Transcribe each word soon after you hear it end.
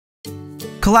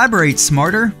Collaborate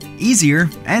smarter, easier,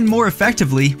 and more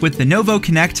effectively with the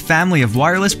NovoConnect family of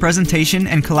wireless presentation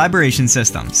and collaboration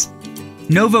systems.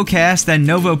 NovoCast and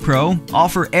NovoPro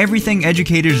offer everything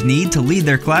educators need to lead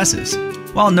their classes,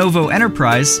 while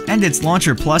NovoEnterprise and its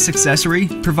LauncherPlus accessory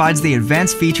provides the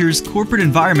advanced features corporate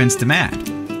environments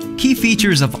demand. Key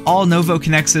features of all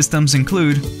NovoConnect systems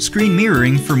include screen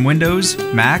mirroring from Windows,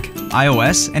 Mac,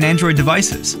 iOS, and Android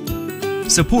devices,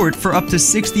 support for up to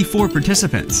 64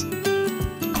 participants,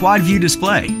 quad view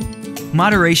display,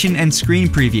 moderation and screen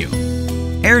preview,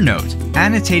 AirNote,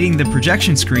 annotating the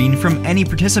projection screen from any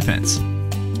participants,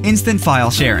 instant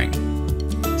file sharing,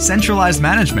 centralized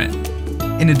management.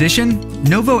 In addition,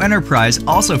 NovoEnterprise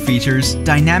also features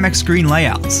dynamic screen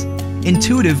layouts,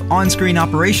 intuitive on-screen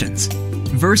operations,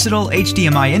 versatile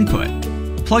HDMI input,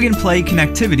 plug-and-play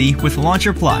connectivity with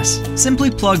LauncherPlus. Simply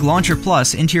plug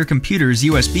LauncherPlus into your computer's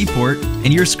USB port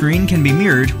and your screen can be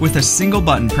mirrored with a single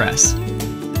button press.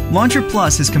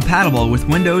 LauncherPlus is compatible with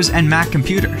Windows and Mac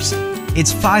computers.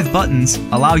 Its 5 buttons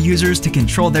allow users to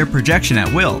control their projection at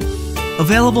will.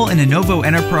 Available in a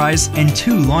NovoEnterprise and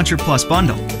 2 LauncherPlus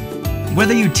bundle.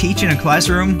 Whether you teach in a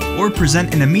classroom or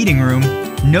present in a meeting room,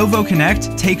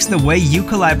 NovoConnect takes the way you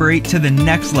collaborate to the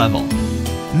next level.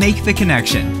 Make the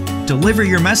connection, deliver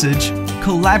your message,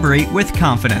 collaborate with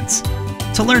confidence.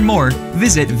 To learn more,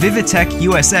 visit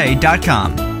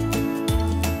ViviteKUSA.com.